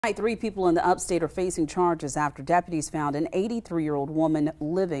Three people in the upstate are facing charges after deputies found an 83-year-old woman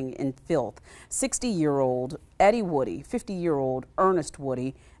living in Filth. 60-year-old Eddie Woody, 50-year-old Ernest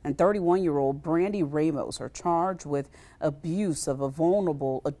Woody, and 31-year-old Brandy Ramos are charged with abuse of a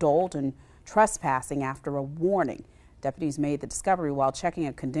vulnerable adult and trespassing after a warning. Deputies made the discovery while checking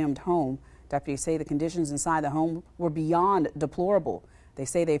a condemned home. Deputies say the conditions inside the home were beyond deplorable. They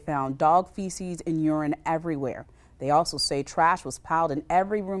say they found dog feces and urine everywhere. They also say trash was piled in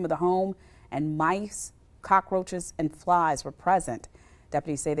every room of the home and mice, cockroaches, and flies were present.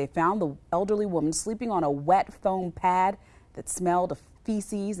 Deputies say they found the elderly woman sleeping on a wet foam pad that smelled of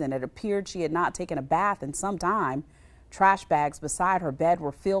feces, and it appeared she had not taken a bath in some time. Trash bags beside her bed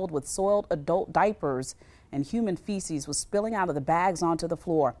were filled with soiled adult diapers, and human feces was spilling out of the bags onto the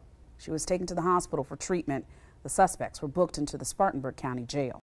floor. She was taken to the hospital for treatment. The suspects were booked into the Spartanburg County Jail.